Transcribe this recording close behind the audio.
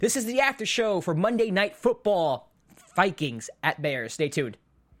This is the after show for Monday Night Football. Vikings at Bears. Stay tuned.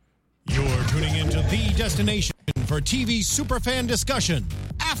 You're tuning into the destination for TV superfan discussion,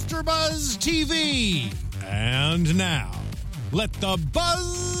 AfterBuzz TV. And now, let the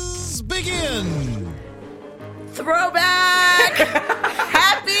buzz begin. Throwback!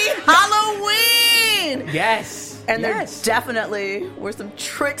 Happy Halloween! Yes. And there definitely were some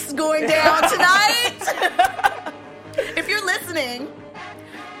tricks going down tonight. If you're listening,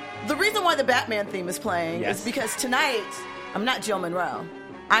 the reason why the Batman theme is playing is because tonight, I'm not Jill Monroe.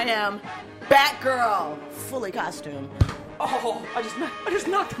 I am Batgirl, fully costume. Oh, I just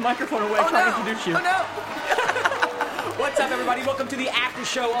knocked the microphone away trying to introduce you. Oh, no. What's up, everybody? Welcome to the after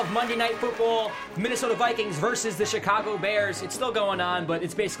show of Monday Night Football. Minnesota Vikings versus the Chicago Bears. It's still going on, but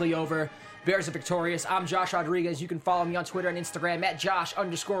it's basically over. Bears are victorious. I'm Josh Rodriguez. You can follow me on Twitter and Instagram at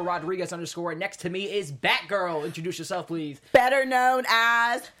Josh_Rodriguez_. Next to me is Batgirl. Introduce yourself, please. Better known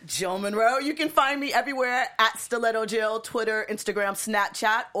as Jill Monroe. You can find me everywhere at Stiletto Jill, Twitter, Instagram,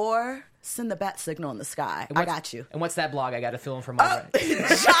 Snapchat, or send the bat signal in the sky. I got you. And what's that blog? I got to fill in for my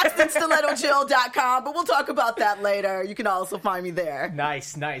ShotsandStilettoJill.com, but we'll talk about that later. You can also find me there.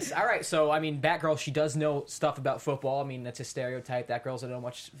 Nice. All right, so, Batgirl, she does know stuff about football. That's a stereotype. That girls don't know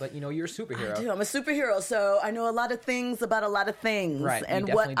much, but, you're a superhero. I do. I'm a superhero, so I know a lot of things about a lot of things. Right,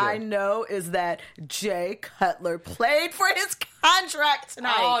 and what I know is that Jay Cutler played for his contract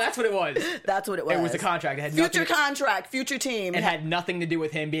tonight. Oh, that's what it was. That's what it was. It was a contract. It had future contract, future team. It had nothing to do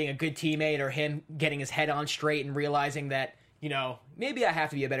with him being a good teammate or him getting his head on straight and realizing that, maybe I have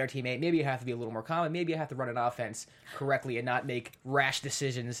to be a better teammate. Maybe I have to be a little more calm. Maybe I have to run an offense correctly and not make rash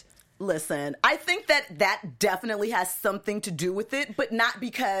decisions. Listen, I think that definitely has something to do with it, but not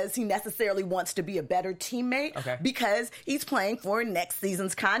because he necessarily wants to be a better teammate, because he's playing for next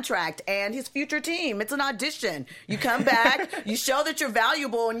season's contract and his future team. It's an audition. You come back, you show that you're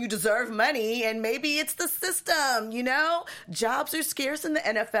valuable and you deserve money, and maybe it's the system, Jobs are scarce in the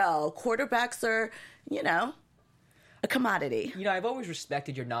NFL. Quarterbacks are, a commodity. I've always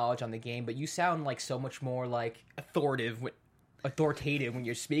respected your knowledge on the game, but you sound like so much more like authoritative when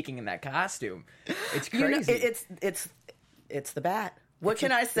you're speaking in that costume. It's crazy. It's the bat. What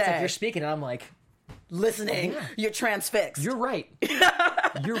can I say? It's like you're speaking and I'm like listening. You're transfixed. You're right.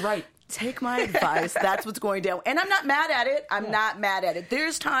 You're right. Take my advice. That's what's going down. And I'm not mad at it. I'm not mad at it.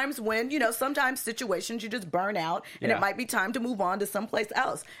 There's times when, sometimes situations you just burn out and it might be time to move on to someplace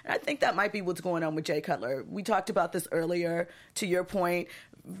else. And I think that might be what's going on with Jay Cutler. We talked about this earlier, to your point.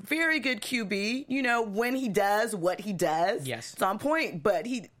 Very good QB, when he does what he does. Yes. It's on point, but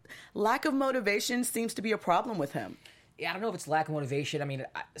lack of motivation seems to be a problem with him. Yeah, I don't know if it's lack of motivation.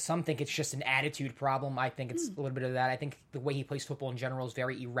 Some think it's just an attitude problem. I think it's a little bit of that. I think the way he plays football in general is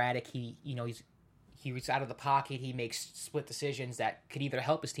very erratic. He's out of the pocket. He makes split decisions that could either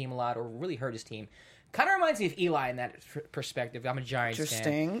help his team a lot or really hurt his team. Kind of reminds me of Eli in that perspective. I'm a Giants fan.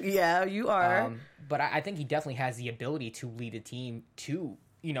 Interesting. Yeah, you are. But I think he definitely has the ability to lead a team to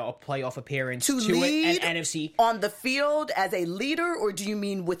a playoff appearance, to lead an NFC. On the field as a leader, or do you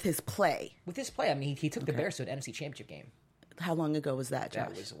mean with his play? With his play. He took the Bears to an NFC Championship game. How long ago was that, Josh?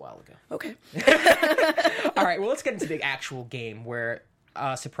 That was a while ago. Okay. All right, well, let's get into the actual game where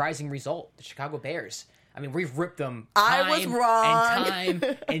surprising result, the Chicago Bears. We've ripped them time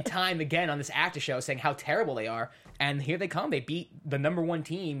again on this after show saying how terrible they are. And here they come. They beat the number one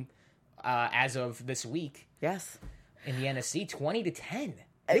team as of this week. Yes. In the NFC, 20-10.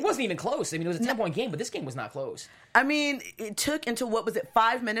 It wasn't even close. It was a 10-point game, but this game was not close. It took until,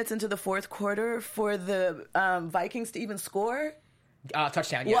 5 minutes into the fourth quarter for the Vikings to even score?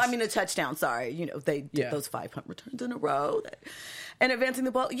 Touchdown, yes. Well, a touchdown, sorry. They did those 5 punt returns in a row. And advancing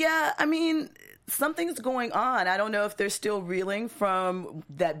the ball. Yeah, something's going on. I don't know if they're still reeling from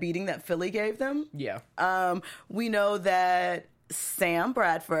that beating that Philly gave them. Yeah. We know that Sam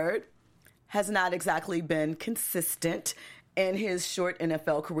Bradford has not exactly been consistent in his short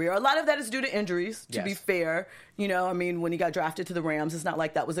NFL career. A lot of that is due to injuries, to be fair. When he got drafted to the Rams, it's not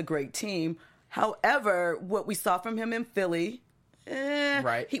like that was a great team. However, what we saw from him in Philly,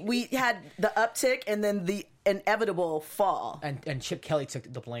 right. We had the uptick and then the inevitable fall. And Chip Kelly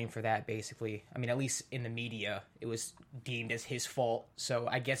took the blame for that, basically. At least in the media, it was deemed as his fault. So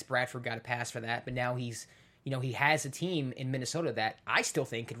I guess Bradford got a pass for that. But now he has a team in Minnesota that I still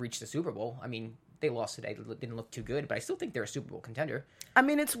think could reach the Super Bowl. They lost today. It didn't look too good, but I still think they're a Super Bowl contender.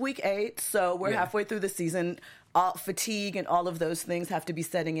 It's week 8, so we're halfway through the season. Fatigue and all of those things have to be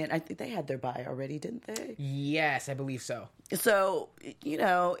setting in. I think they had their bye already, didn't they? Yes, I believe so. So,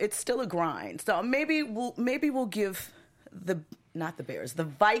 it's still a grind. So maybe we'll give the not the Bears, the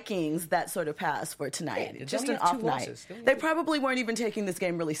Vikings that sort of passed for tonight. Yeah, just an off night. They probably weren't even taking this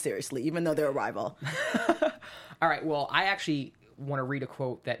game really seriously, even though they're a rival. All right, well, I actually want to read a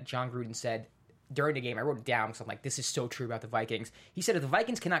quote that John Gruden said during the game. I wrote it down because I'm like, this is so true about the Vikings. He said, if the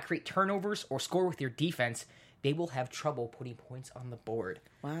Vikings cannot create turnovers or score with their defense, they will have trouble putting points on the board.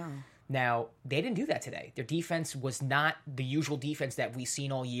 Wow. Now, they didn't do that today. Their defense was not the usual defense that we've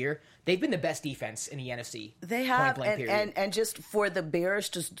seen all year. They've been the best defense in the NFC. They have, and just for the Bears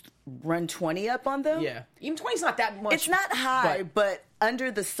to run 20 up on them? Yeah. Even 20's not that much. It's not high, but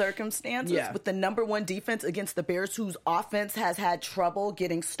under the circumstances, with the number one defense against the Bears, whose offense has had trouble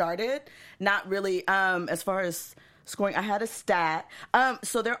getting started, not really as far as scoring. I had a stat.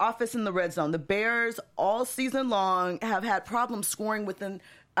 So their offense in the red zone. The Bears all season long have had problems scoring within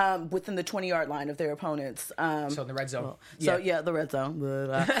the 20-yard line of their opponents. So in the red zone. Well, the red zone.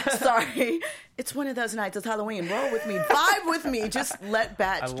 Sorry. It's one of those nights. It's Halloween. Roll with me. Vibe with me. Just let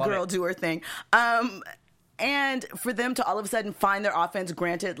Batgirl do her thing. And for them to all of a sudden find their offense,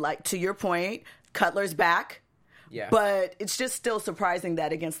 granted, like to your point, Cutler's back. Yeah. But it's just still surprising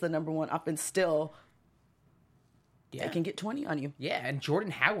that against the number one offense still they can get 20 on you. Yeah, and Jordan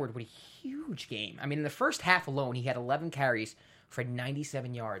Howard, what a huge game. I mean, in the first half alone, he had 11 carries for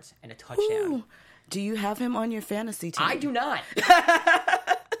 97 yards and a touchdown. Ooh. Do you have him on your fantasy team? I do not.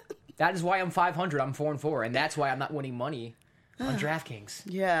 That is why I'm 500. I'm 4-4, and that's why I'm not winning money on DraftKings.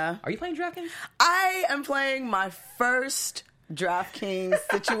 Yeah. Are you playing DraftKings? I am playing my first DraftKings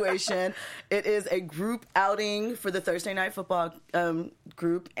situation. It is a group outing for the Thursday Night Football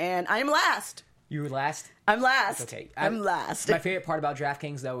group, and I am last. You were last? I'm last. That's okay. I'm last. My favorite part about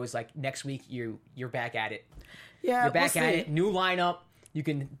DraftKings, though, is like next week you're back at it. Yeah, you're back at it. New lineup. You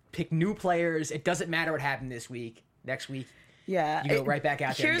can pick new players. It doesn't matter what happened this week. Next week, you go right back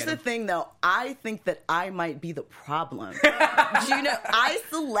out there. Here's the thing, though. I think that I might be the problem. I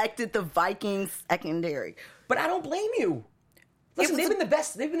selected the Vikings secondary, but I don't blame you. Listen, they've been the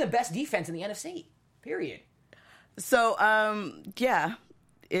best. They've been the best defense in the NFC. Period. So,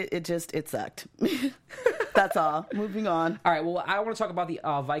 It sucked. That's all. Moving on. All right, well, I want to talk about the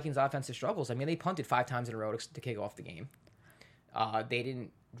Vikings' offensive struggles. I mean, they punted 5 times in a row to kick off the game. They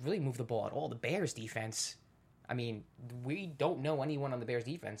didn't really move the ball at all. The Bears' defense, I mean, we don't know anyone on the Bears'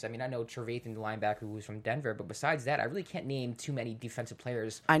 defense. I mean, I know Trevathan, the linebacker, who was from Denver, but besides that, I really can't name too many defensive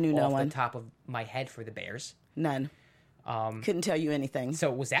players off the top of my head for the Bears. None. Couldn't tell you anything.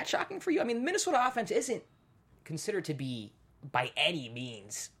 So was that shocking for you? I mean, the Minnesota offense isn't considered to be, by any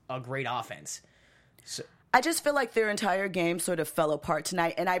means, a great offense. So I just feel like their entire game sort of fell apart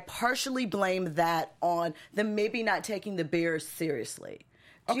tonight, and I partially blame that on them maybe not taking the Bears seriously.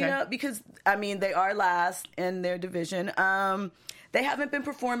 Okay. Because, I mean, they are last in their division. They haven't been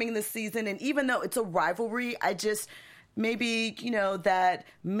performing this season, and even though it's a rivalry, I just maybe, that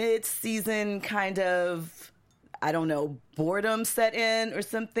mid-season kind of, I don't know, boredom set in or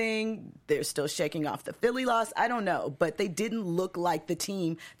something. They're still shaking off the Philly loss. I don't know. But they didn't look like the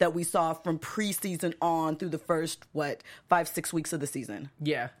team that we saw from preseason on through the first, 5-6 weeks of the season.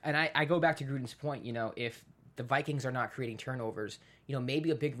 Yeah, and I go back to Gruden's point, if the Vikings are not creating turnovers,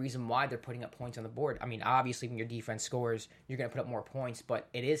 maybe a big reason why they're putting up points on the board. I mean, obviously when your defense scores, you're going to put up more points, but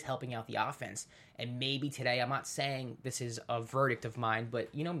it is helping out the offense. And maybe today, I'm not saying this is a verdict of mine,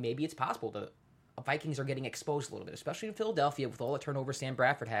 but, maybe it's possible the Vikings are getting exposed a little bit, especially in Philadelphia with all the turnovers Sam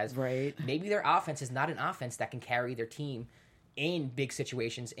Bradford has. Right. Maybe their offense is not an offense that can carry their team in big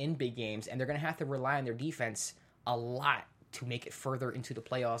situations, in big games, and they're going to have to rely on their defense a lot to make it further into the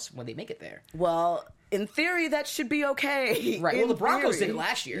playoffs when they make it there. Well, in theory, that should be okay. Right. Well, the Broncos did it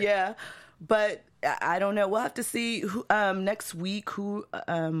last year. Yeah. But I don't know. We'll have to see who, next week who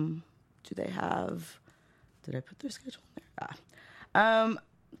do they have. Did I put their schedule in there?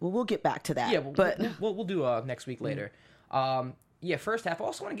 Well, we'll get back to that. Yeah, but we'll do next week later. First half. I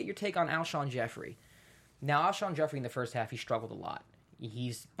also want to get your take on Alshon Jeffrey. Now, Alshon Jeffrey in the first half, he struggled a lot.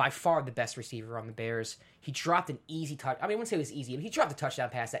 He's by far the best receiver on the Bears. He dropped an easy touch. I mean, I wouldn't say it was easy, but he dropped a touchdown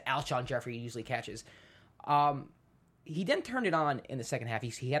pass that Alshon Jeffrey usually catches. He then turned it on in the second half.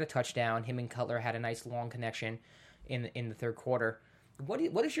 He had a touchdown. Him and Cutler had a nice long connection in the third quarter.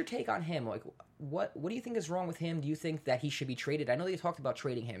 What is your take on him? Like, what do you think is wrong with him? Do you think that he should be traded? I know they talked about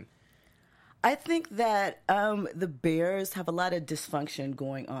trading him. I think that the Bears have a lot of dysfunction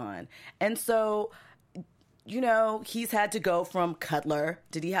going on. And so, he's had to go from Cutler.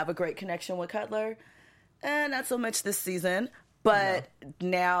 Did he have a great connection with Cutler? Not so much this season. But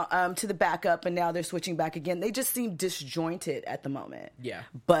now to the backup, and now they're switching back again. They just seem disjointed at the moment. Yeah.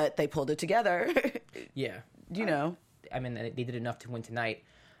 But they pulled it together. Yeah. I mean, they did enough to win tonight.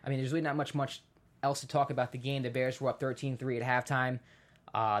 I mean, there's really not much else to talk about the game, the Bears were up 13-3 at halftime.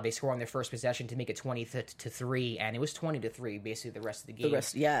 They scored on their first possession to make it 20-3, and it was 20-3 basically the rest of the game.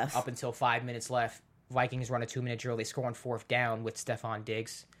 Yes. Up until 5 minutes left. Vikings run a 2-minute drill. They score on fourth down with Stephon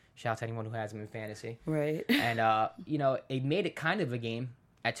Diggs. Shout out to anyone who has him in fantasy. Right. And, it made it kind of a game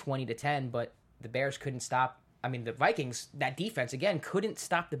at 20-10, but the Bears couldn't stop. I mean, the Vikings, that defense, again, couldn't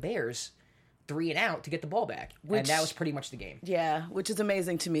stop the Bears 3 and out to get the ball back. And that was pretty much the game. Yeah, which is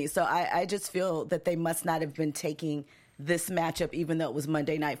amazing to me. So I just feel that they must not have been taking this matchup, even though it was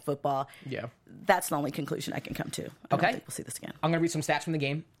Monday Night Football. Yeah. That's the only conclusion I can come to. I don't think we'll see this again. I'm going to read some stats from the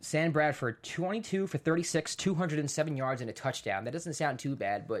game. Sam Bradford, 22 for 36, 207 yards and a touchdown. That doesn't sound too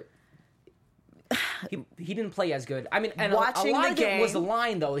bad, but he didn't play as good. I mean, and watching a lot the of game, it was the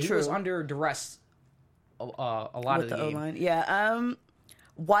line, though. He true. was under duress a lot with of the game. O-line. Yeah.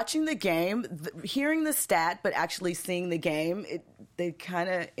 Watching the game, hearing the stat, but actually seeing the game, they kind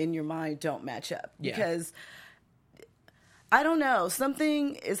of, in your mind, don't match up. Yeah. Because I don't know.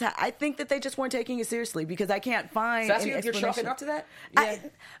 Something is. I think that they just weren't taking it seriously because I can't find. So that's any you're chalking up to that? Yeah.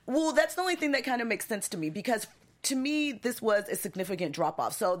 Well, that's the only thing that kind of makes sense to me because to me this was a significant drop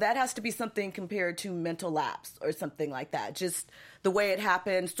off. So that has to be something compared to mental lapse or something like that. Just the way it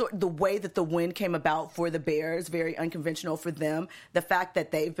happened, the way that the win came about for the Bears, very unconventional for them. The fact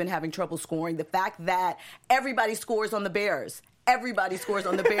that they've been having trouble scoring, the fact that everybody scores on the Bears. Everybody scores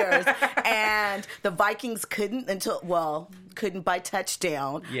on the Bears, and the Vikings couldn't by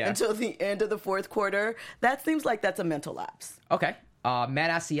touchdown until the end of the fourth quarter. That seems like that's a mental lapse. Okay. Matt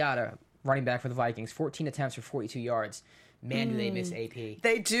Asiata, running back for the Vikings, 14 attempts for 42 yards. Man, do they miss AP.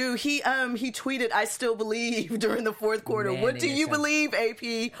 They do. He tweeted, "I still believe," during the fourth quarter. Man, what do you believe,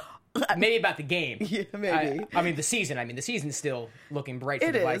 AP? Maybe about the game. Yeah, maybe. I mean, the season. The season's still looking bright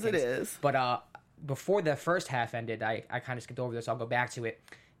for the Vikings. It is. But before the first half ended, I kind of skipped over this. I'll go back to it.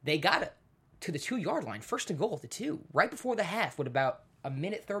 They got it to the 2-yard line, first and goal at the 2, right before the half with about a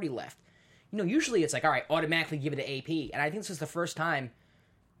minute 30 left. Usually it's like, all right, automatically give it to AP. And I think this is the first time,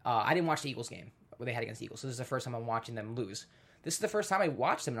 I didn't watch the Eagles game, what they had against the Eagles. So this is the first time I'm watching them lose. This is the first time I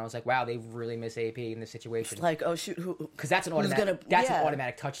watched them, and I was like, wow, they really miss AP in this situation. It's like, oh, shoot. Because that's an automatic an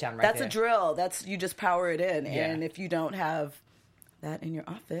automatic touchdown right there. That's a drill. You just power it in. Yeah. And if you don't have that in your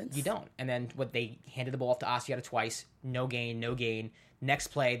offense. You don't. And then they handed the ball off to Asiata twice. No gain. Next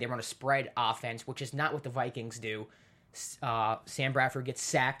play, they run a spread offense, which is not what the Vikings do. Sam Bradford gets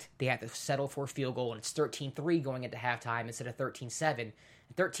sacked. They have to settle for a field goal, and it's 13-3 going into halftime instead of 13-7.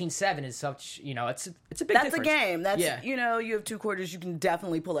 13-7 is such, it's a big difference. That's a game. That's, you have 2 quarters. You can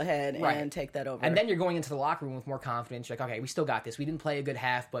definitely pull ahead and take that over. And then you're going into the locker room with more confidence. You're like, okay, we still got this. We didn't play a good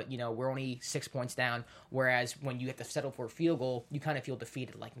half, but, we're only 6 points down. Whereas when you have to settle for a field goal, you kind of feel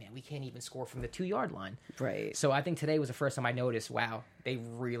defeated. Like, man, we can't even score from the 2-yard line. Right. So I think today was the first time I noticed, wow, they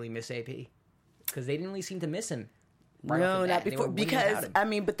really miss AP. Because they didn't really seem to miss him. Right no, not before. Because,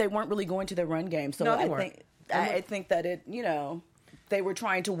 but they weren't really going to their run game. So no, I think that it, they were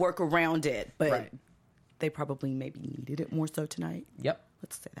trying to work around it, but they probably maybe needed it more so tonight. Yep.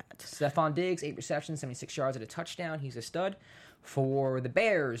 Let's say that. Stephon Diggs, 8 receptions, 76 yards and a touchdown. He's a stud. For the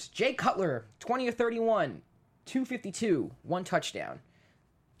Bears, Jay Cutler, 20 of 31, 252, 1 touchdown.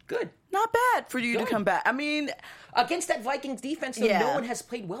 Good. Not bad for you to come back. Against that Vikings defense, though, no one has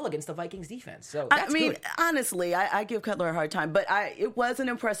played well against the Vikings defense. So that's good. Honestly, I give Cutler a hard time, but it was an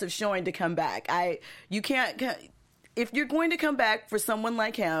impressive showing to come back. You can't... If you're going to come back for someone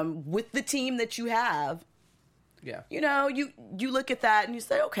like him with the team that you have, you look at that and you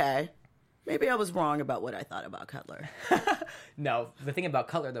say, okay, maybe I was wrong about what I thought about Cutler. No, the thing about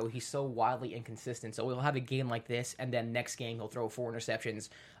Cutler, though, he's so wildly inconsistent. So he'll have a game like this, and then next game he'll throw 4 interceptions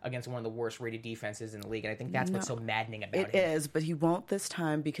against one of the worst-rated defenses in the league. And I think that's what's so maddening about him. It is, but he won't this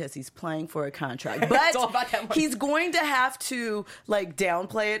time because he's playing for a contract. But it's all about that money. He's going to have to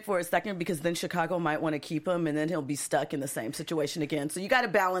downplay it for a second because then Chicago might want to keep him, and then he'll be stuck in the same situation again. So you got to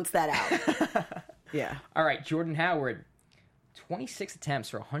balance that out. Yeah. All right, Jordan Howard. 26 attempts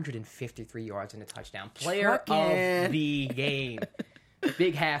for 153 yards and a touchdown. Player of the game.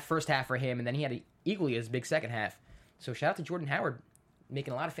 Big first half for him, and then he had equally as big second half. So shout out to Jordan Howard,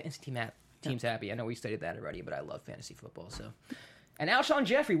 making a lot of fantasy teams happy. I know we studied that already, but I love fantasy football. So, and Alshon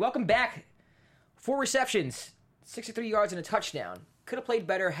Jeffrey, welcome back. 4 receptions, 63 yards and a touchdown. Could have played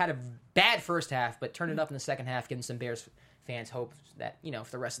better, had a bad first half, but turned it up in the second half, giving some Bears fans hope that,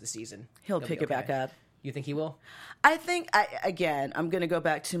 for the rest of the season, he'll pick it back up. You think he will? I think, I'm going to go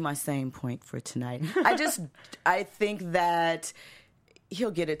back to my same point for tonight. I think that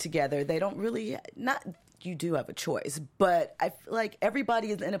he'll get it together. They don't really, you do have a choice. But I feel like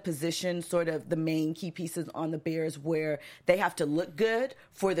everybody is in a position, sort of the main key pieces on the Bears, where they have to look good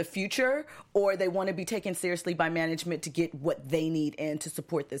for the future, or they want to be taken seriously by management to get what they need in to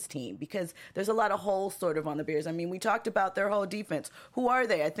support this team. Because there's a lot of holes sort of on the Bears. I mean, we talked about their whole defense. Who are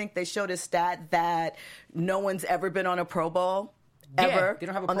they? I think they showed a stat that no one's ever been on a Pro Bowl ever they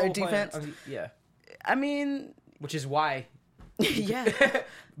don't have a on Pro their Bowl defense. Yeah. I mean... Which is why... Yeah.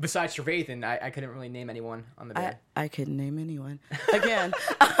 Besides Trevathan, I couldn't really name anyone on the Bears. I couldn't name anyone. Again,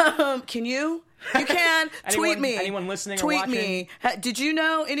 can you? You can. Tweet me. Anyone listening or Tweet watching? me. Did you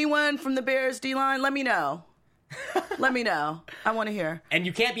know anyone from the Bears D-line? Let me know. Let me know. I want to hear. And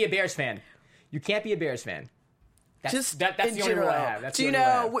you can't be a Bears fan. You can't be a Bears fan. That's the only rule I have. That's do you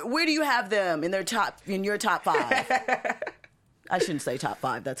know where do you have them in your top 5? I shouldn't say top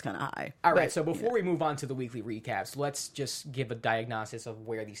 5. That's kind of high. All right, so before we move on to the weekly recaps, let's just give a diagnosis of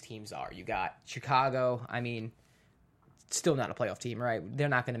where these teams are. You got Chicago. I mean, still not a playoff team, right? They're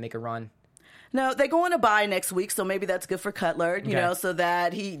not going to make a run. No, they go on a bye next week, so maybe that's good for Cutler, you know, so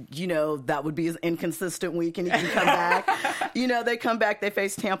that that would be his inconsistent week and he can come back. They come back, they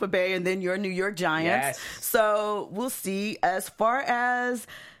face Tampa Bay, and then your New York Giants. Yes. So we'll see. As far as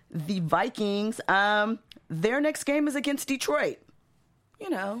the Vikings, their next game is against Detroit.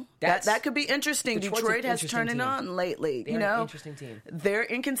 That could be interesting. Detroit has turned it on lately. They're an interesting team. They're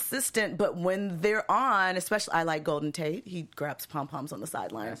inconsistent, but when they're on, especially I like Golden Tate. He grabs pom-poms on the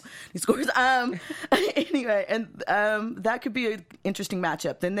sideline. Yes. He scores. Anyway, and that could be an interesting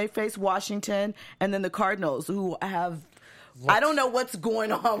matchup. Then they face Washington and then the Cardinals, who have... I don't know what's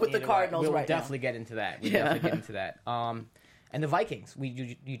going on with the Cardinals right now. We'll definitely get into that. And the Vikings.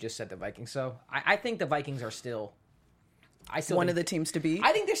 You just said the Vikings. So I think the Vikings are still... one of the teams to beat.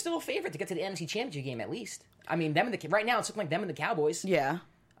 I think they're still a favorite to get to the NFC Championship game at least. I mean, right now it's looking like them and the Cowboys. Yeah.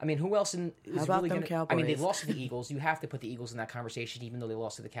 I mean, who else is really going to... Cowboys? I mean, they lost to the Eagles. You have to put the Eagles in that conversation, even though they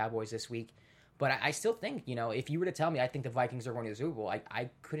lost to the Cowboys this week. But I still think, if you were to tell me I think the Vikings are going to the Super Bowl, I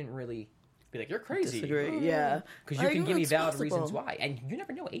couldn't really be like, you're crazy. Disagree, yeah. Because you can give me valid reasons why. And you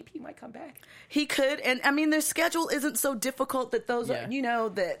never know, AP might come back. He could. And, I mean, their schedule isn't so difficult that those are,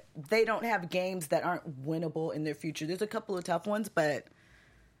 that they don't have games that aren't winnable in their future. There's a couple of tough ones, but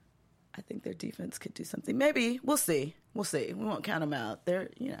I think their defense could do something. Maybe. We'll see. We won't count them out. They're,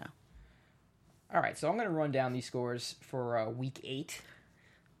 All right, so I'm going to run down these scores for Week 8.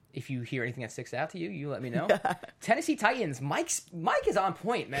 If you hear anything that sticks out to you, you let me know. Tennessee Titans. Mike is on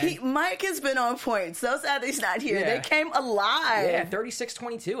point, man. Mike has been on point. So sad he's not here. Yeah. They came alive. Yeah,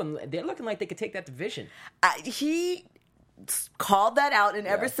 36-22, and they're looking like they could take that division. He called that out, and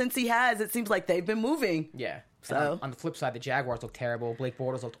ever since he has, it seems like they've been moving. Yeah. So on the flip side, the Jaguars look terrible. Blake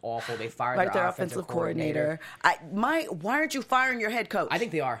Bortles looked awful. They fired their offensive coordinator. Why aren't you firing your head coach? I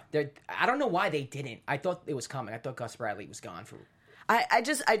think they are. I don't know why they didn't. I thought it was coming. I thought Gus Bradley was gone for... I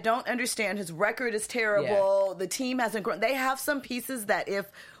don't understand. His record is terrible. Yeah. The team hasn't grown. They have some pieces that if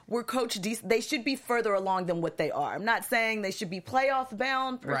were coached decent, they should be further along than what they are. I'm not saying they should be playoff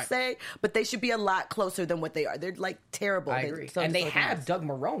bound per se, but they should be a lot closer than what they are. They're like terrible. I agree. And they have Doug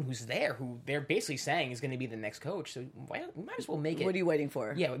Marrone, who's there, who they're basically saying is going to be the next coach. So we might as well make it. What are you waiting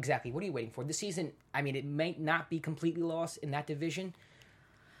for? Yeah, exactly. What are you waiting for? This season, I mean, it may not be completely lost in that division.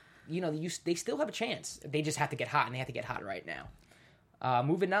 They still have a chance. They just have to get hot, and they have to get hot right now.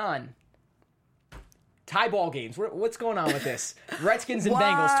 Moving on. Tie ball games. What's going on with this? Redskins and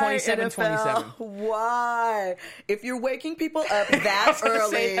Bengals, 27-27. Why? If you're waking people up that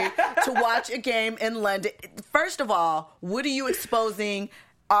early to watch a game in London, first of all, what are you exposing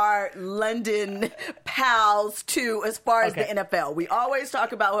our London pals to as far as the NFL? We always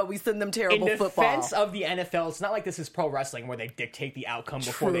talk about how we send them terrible football. In defense of the NFL, it's not like this is pro wrestling where they dictate the outcome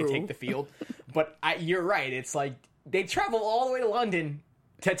before they take the field. But you're right. It's like they travel all the way to London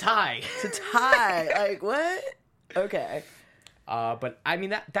to tie. Like, what? Okay. But, I mean,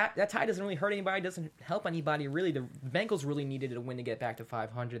 that tie doesn't really hurt anybody. Doesn't help anybody, really. The Bengals really needed a win to get back to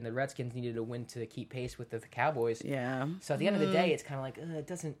 500, and the Redskins needed a win to keep pace with the Cowboys. Yeah. So, at the end of the day, it's kind of like, it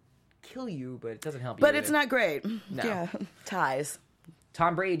doesn't kill you, but it doesn't help you. But it's not great. No. Yeah. Ties.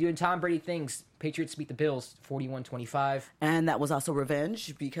 Tom Brady doing Tom Brady things. Patriots beat the Bills 41-25. And that was also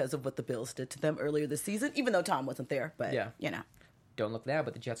revenge because of what the Bills did to them earlier this season, even though Tom wasn't there. But, Don't look now,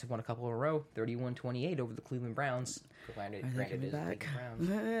 but the Jets have won a couple in a row, 31-28 over the Cleveland Browns. Granted, Cleveland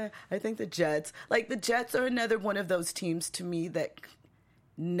Browns. I think the Jets are another one of those teams to me that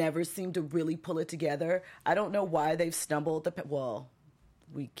never seem to really pull it together. I don't know why they've stumbled.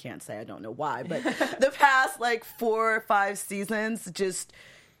 We can't say I don't know why, but the past 4 or 5 seasons, just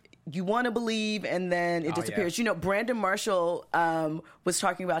you want to believe, and then it disappears. You know, Brandon Marshall was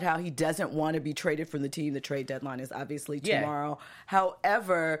talking about how he doesn't want to be traded from the team. The trade deadline is obviously tomorrow.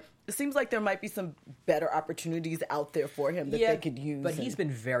 However, it seems like there might be some better opportunities out there for him that they could use. But he's been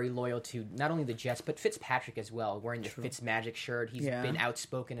very loyal to not only the Jets, but Fitzpatrick as well, wearing the Fitzmagic shirt. He's been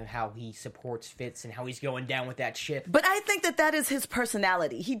outspoken of how he supports Fitz and how he's going down with that ship. But I think that is his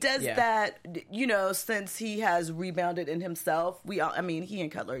personality. He does that, you know, since he has rebounded in himself. He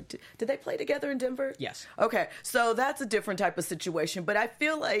and Cutler, did they play together in Denver? Yes. Okay, so that's a different type of situation. But I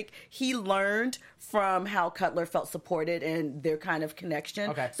feel like he learned from how Cutler felt supported and their kind of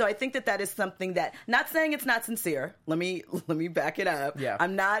connection. Okay. So I think that is something that, not saying it's not sincere. Let me back it up. Yeah.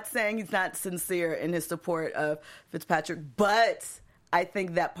 I'm not saying he's not sincere in his support of Fitzpatrick, but I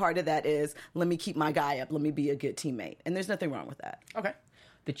think that part of that is, let me keep my guy up. Let me be a good teammate. And there's nothing wrong with that. Okay.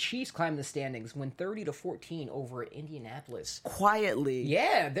 The Chiefs climb the standings, win 30-14 over Indianapolis. Quietly.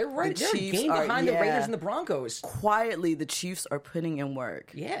 Yeah, they're right. They're a game behind the Raiders and the Broncos. Quietly, the Chiefs are putting in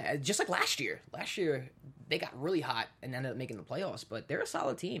work. Yeah, just like last year. Last year, they got really hot and ended up making the playoffs, but they're a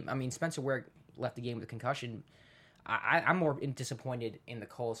solid team. I mean, Spencer Ware left the game with a concussion. I'm more disappointed in the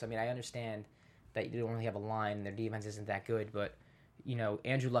Colts. I mean, I understand that you don't really have a line. Their defense isn't that good, but you know,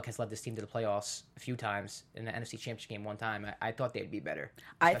 Andrew Luck has led this team to the playoffs a few times. In the NFC Championship game one time, I thought they'd be better.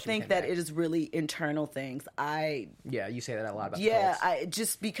 I think that it is really internal things. You say that a lot about the Colts.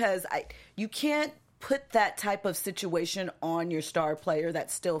 Just because you can't put that type of situation on your star player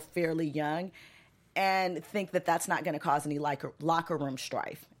that's still fairly young and think that that's not going to cause any locker room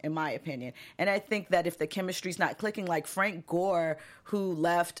strife, in my opinion. And I think that if the chemistry's not clicking, like Frank Gore, who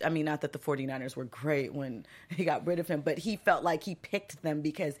left, I mean, not that the 49ers were great when he got rid of him, but he felt like he picked them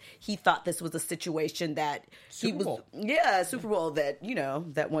because he thought this was a situation that Super Bowl, that, you know,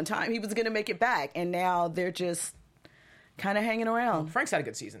 that one time he was going to make it back. And now they're just kind of hanging around. Frank's had a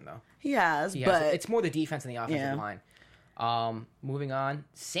good season, though. He has, but it's more the defense than the offensive line. Moving on,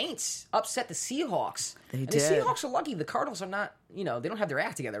 Saints upset the Seahawks. They did. The Seahawks are lucky. The Cardinals are not, you know, they don't have their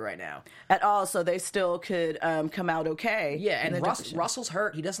act together right now. At all, so they still could come out okay. Yeah, and Russell's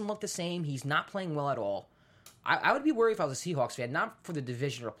hurt. He doesn't look the same. He's not playing well at all. I would be worried if I was a Seahawks fan, not for the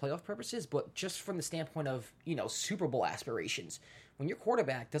division or playoff purposes, but just from the standpoint of, you know, Super Bowl aspirations. When your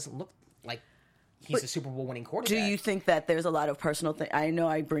quarterback doesn't look like he's a Super Bowl winning quarterback. Do you think that there's a lot of personal things? I know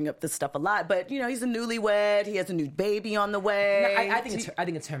I bring up this stuff a lot, but, you know, he's a newlywed. He has a new baby on the way. No, I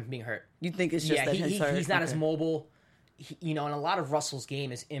think it's him being hurt. You think it's just that he's hurt? He's not as mobile. You know, and a lot of Russell's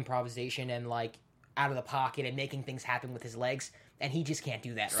game is improvisation and, like, out of the pocket and making things happen with his legs, and he just can't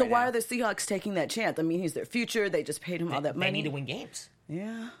do that So why are the Seahawks taking that chance? I mean, he's their future. They just paid him all that money. They need to win games.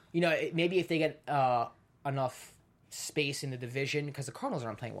 Yeah. You know, maybe if they get enough space in the division, because the Cardinals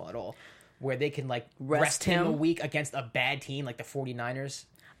aren't playing well at all, where they can, like, rest him a week against a bad team like the 49ers.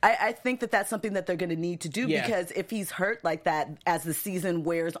 I think that that's something that they're going to need to do because if he's hurt like that as the season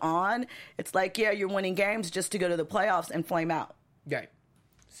wears on, it's like, you're winning games just to go to the playoffs and flame out. Right.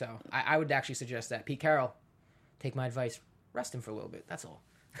 So I would actually suggest that. Pete Carroll, take my advice, rest him for a little bit. That's all.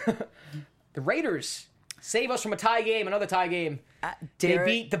 The Raiders save us from another tie game. They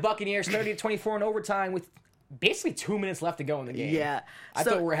beat the Buccaneers 30-24 in overtime with basically 2 minutes left to go in the game. Yeah. I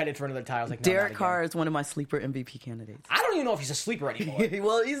thought we were headed for another tie. I was like, Derek Carr is one of my sleeper MVP candidates. I don't even know if he's a sleeper anymore.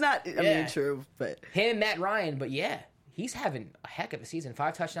 Well, he's not. I mean, true, but him, Matt Ryan, but he's having a heck of a season.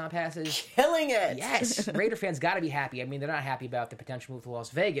 5 touchdown passes. Killing it. Yes. Raider fans got to be happy. I mean, they're not happy about the potential move to Las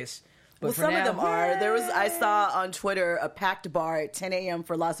Vegas. But some of them are. I saw on Twitter a packed bar at 10 a.m.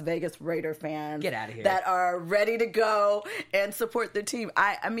 for Las Vegas Raider fans. Get out of here. That are ready to go and support their team.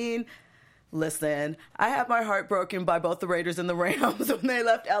 I mean, listen, I had my heart broken by both the Raiders and the Rams when they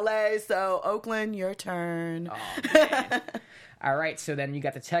left L.A., so Oakland, your turn. Oh, man. All right, so then you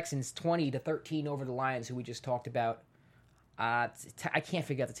got the Texans 20-13 over the Lions, who we just talked about. I can't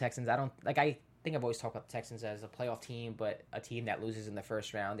figure out the Texans. I think I've always talked about the Texans as a playoff team, but a team that loses in the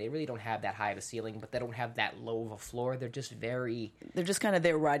first round. They really don't have that high of a ceiling, but they don't have that low of a floor. They're just kind of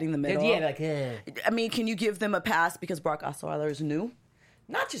there riding the middle. I mean, can you give them a pass because Brock Osweiler is new?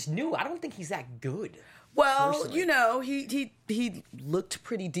 Not just new. I don't think he's that good. Well, personally. You know, he looked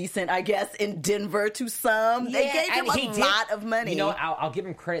pretty decent, I guess, in Denver to some. Yeah, they gave him a lot of money. You know, I'll give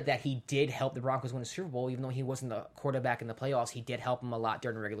him credit that he did help the Broncos win the Super Bowl, even though he wasn't the quarterback in the playoffs. He did help him a lot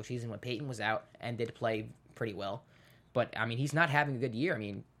during the regular season when Peyton was out and did play pretty well. But, I mean, he's not having a good year. I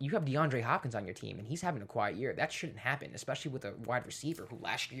mean, you have DeAndre Hopkins on your team, and he's having a quiet year. That shouldn't happen, especially with a wide receiver who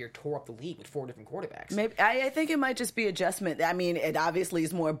last year tore up the league with 4 different quarterbacks. Maybe I think it might just be adjustment. I mean, it obviously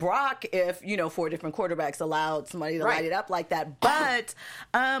is more Brock if, 4 different quarterbacks allowed somebody to light it up like that. But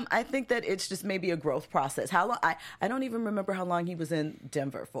I think that it's just maybe a growth process. How long? I don't even remember how long he was in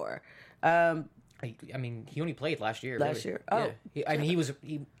Denver for. I mean, he only played last year. Last year? Oh. Yeah.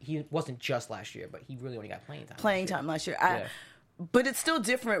 He wasn't just last year, but he really only got playing time. Last year. But it's still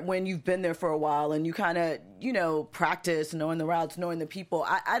different when you've been there for a while and you kind of, practice, knowing the routes, knowing the people.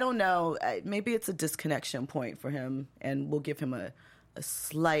 I don't know. Maybe it's a disconnection point for him, and we'll give him a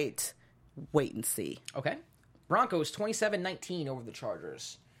slight wait and see. Okay. Broncos 27-19 over the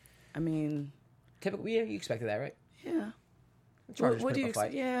Chargers. I mean... Typically, you expected that, right? Yeah. The Chargers put up a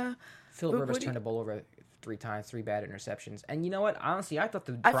fight. Yeah. Phillip Rivers turned the ball over 3 times, 3 bad interceptions. And you know what? Honestly, I thought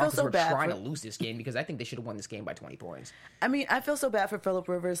the Broncos were trying to lose this game because I think they should have won this game by 20 points. I mean, I feel so bad for Phillip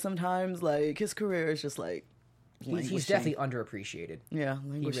Rivers sometimes. Like, his career is just like... He's definitely underappreciated. Yeah,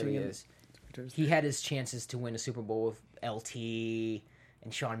 he really is. He had his chances to win a Super Bowl with LT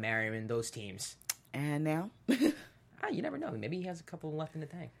and Sean Merriman, those teams. And now? You never know. Maybe he has a couple left in the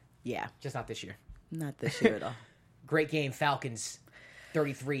tank. Yeah. Just not this year. Not this year at all. Great game. Falcons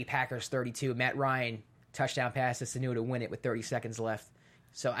 33, Packers 32. Matt Ryan, touchdown pass to Sanu to win it with 30 seconds left.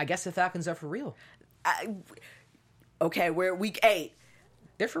 So I guess the Falcons are for real. Okay, we're at week 8.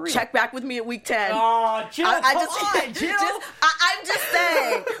 They're for real. Check back with me at week 10. Oh, Jill, Jill. I'm just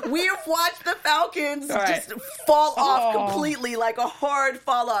saying, we've watched the Falcons just fall off completely, like a hard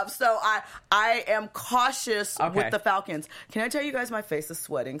fall off. So I am cautious with the Falcons. Can I tell you guys, my face is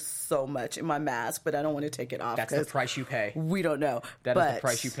sweating so much in my mask, but I don't want to take it off. That's the price you pay. We don't know. That is the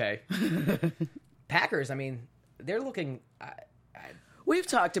price you pay. Packers, I mean, they're looking... We've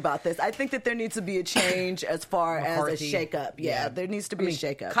talked about this. I think that there needs to be a change as far as a shakeup. Yeah, there needs to be a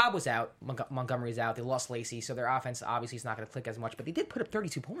shakeup. Cobb was out. Montgomery's out. They lost Lacey, so their offense obviously is not going to click as much. But they did put up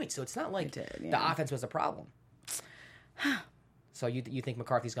 32 points, so it's not like the offense was a problem. So you think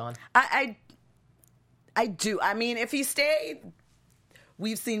McCarthy's gone? I do. I mean, if he stayed,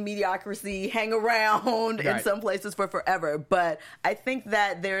 we've seen mediocrity hang around in some places for forever. But I think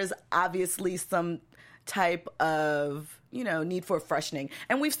that there's obviously some type of need for freshening.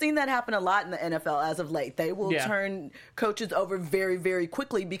 And we've seen that happen a lot in the NFL as of late. They will turn coaches over very, very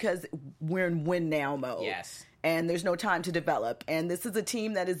quickly because we're in win now mode. Yes. And there's no time to develop. And this is a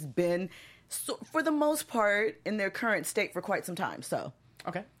team that has been, for the most part, in their current state for quite some time. So.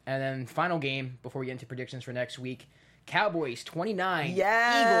 Okay. And then final game before we get into predictions for next week. Cowboys 29.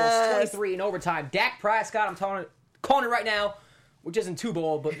 Yes. Eagles 23 in overtime. Dak Prescott, I'm calling it right now. Which isn't too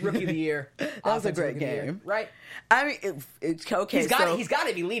bold, but Rookie of the Year. That was a great game. Right? I mean, it's okay. He's got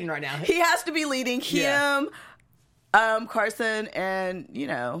to be leading right now. He has to be leading. Him, Carson,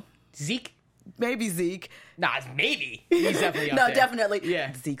 and, Zeke? Maybe Zeke. Nah, maybe. He's definitely up there. No, definitely.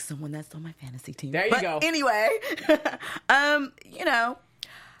 Yeah. Zeke's someone that's on my fantasy team. There you go. Anyway,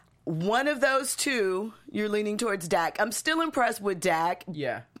 one of those two, you're leaning towards Dak. I'm still impressed with Dak.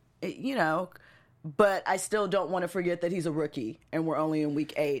 Yeah. But I still don't want to forget that he's a rookie, and we're only in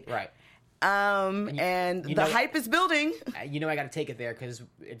week 8. Right. And the hype is building. I got to take it there because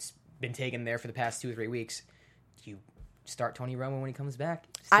it's been taken there for the past 2 or 3 weeks. You start Tony Romo when he comes back.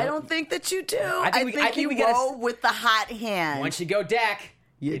 I don't think that you do. I think you roll with the hot hand. Once you go Dak,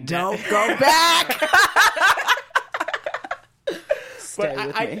 you don't go back. But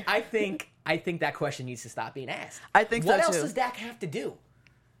I think that question needs to stop being asked. I think so too. What else does Dak have to do?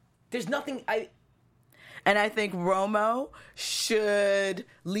 There's nothing. And I think Romo should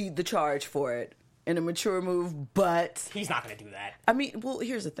lead the charge for it in a mature move, but... He's not going to do that. I mean, well,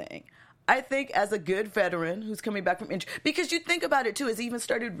 here's the thing. I think as a good veteran who's coming back from injury... Because you think about it, too. Has he even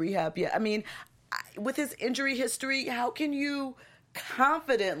started rehab yet? I mean, with his injury history, how can you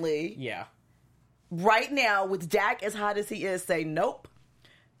confidently... Yeah. Right now, with Dak as hot as he is, say, nope,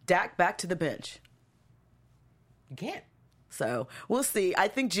 Dak back to the bench? You can't. So we'll see. I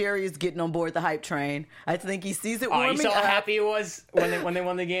think Jerry is getting on board the hype train. I think he sees it warming up. You saw how happy he was when they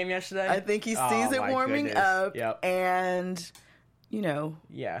won the game yesterday? I think he sees it warming up. Yep. And,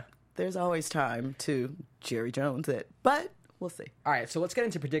 yeah, there's always time to Jerry Jones it. But we'll see. All right, so let's get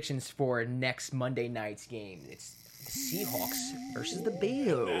into predictions for next Monday night's game. It's the Seahawks versus the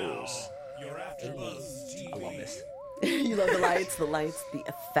Bills. I love this. You love the lights, the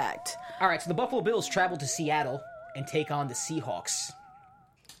effect. All right, so the Buffalo Bills travel to Seattle and take on the Seahawks.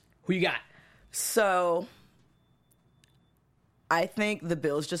 Who you got? So, I think the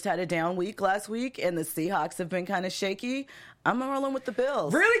Bills just had a down week last week, and the Seahawks have been kind of shaky. I'm rolling with the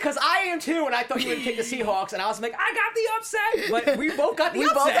Bills. Really? Because I am too, and I thought you would take the Seahawks, and I was like, I got the upset. But we both got the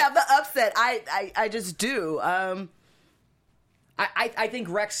upset. We both have the upset. I just do. I think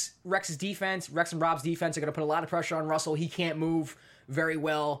Rex's defense, Rex and Rob's defense, are going to put a lot of pressure on Russell. He can't move very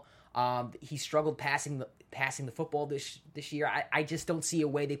well. He struggled passing the football this year. I just don't see a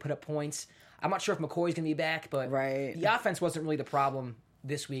way they put up points. I'm not sure if McCoy's going to be back, but the offense wasn't really the problem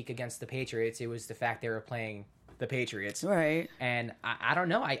this week against the Patriots. It was the fact they were playing the Patriots. Right. And I don't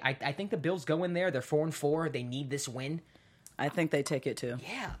know. I think the Bills go in there. They're 4-4. They need this win. I think they take it too.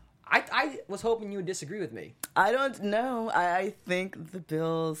 Yeah. I was hoping you would disagree with me. I don't know. I think the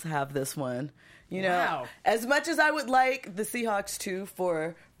Bills have this one. You know, as much as I would like the Seahawks too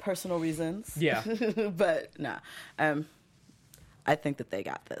for personal reasons. Yeah. But nah. I think that they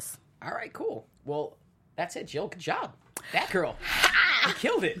got this. All right, cool. Well, that's it, Jill. Good job. Batgirl. We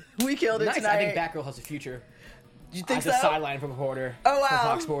killed it. We killed it nice. tonight. I think Batgirl has a future. You think as so? a sideline reporter for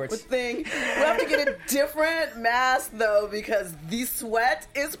Fox Sports. We'll have to get a different mask, though, because the sweat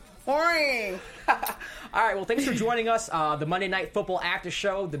is pouring. All right, well, thanks for joining us. The Monday Night Football after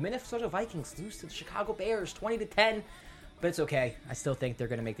show. The Minnesota Vikings lose to the Chicago Bears 20-10. But it's okay. I still think they're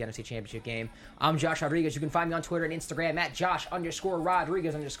going to make the NFC Championship game. I'm Josh Rodriguez. You can find me on Twitter and Instagram at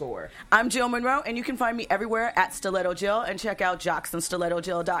Josh_Rodriguez_. I'm Jill Monroe, and you can find me everywhere at Stiletto Jill. And check out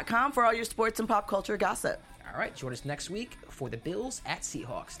JocksandStilettoJill.com for all your sports and pop culture gossip. All right, join us next week for the Bills at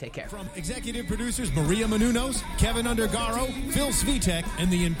Seahawks. Take care. From executive producers Maria Menounos, Kevin Undergaro, Phil Svitek, and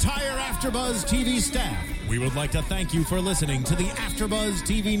the entire AfterBuzz TV staff, we would like to thank you for listening to the AfterBuzz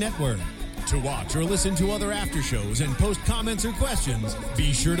TV network. To watch or listen to other after shows and post comments or questions,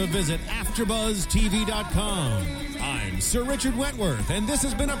 be sure to visit AfterBuzzTV.com. I'm Sir Richard Wentworth, and this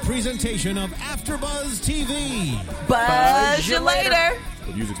has been a presentation of AfterBuzz TV. Buzz you later.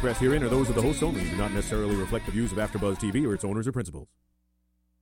 The views expressed herein are those of the hosts only and do not necessarily reflect the views of AfterBuzz TV or its owners or principals.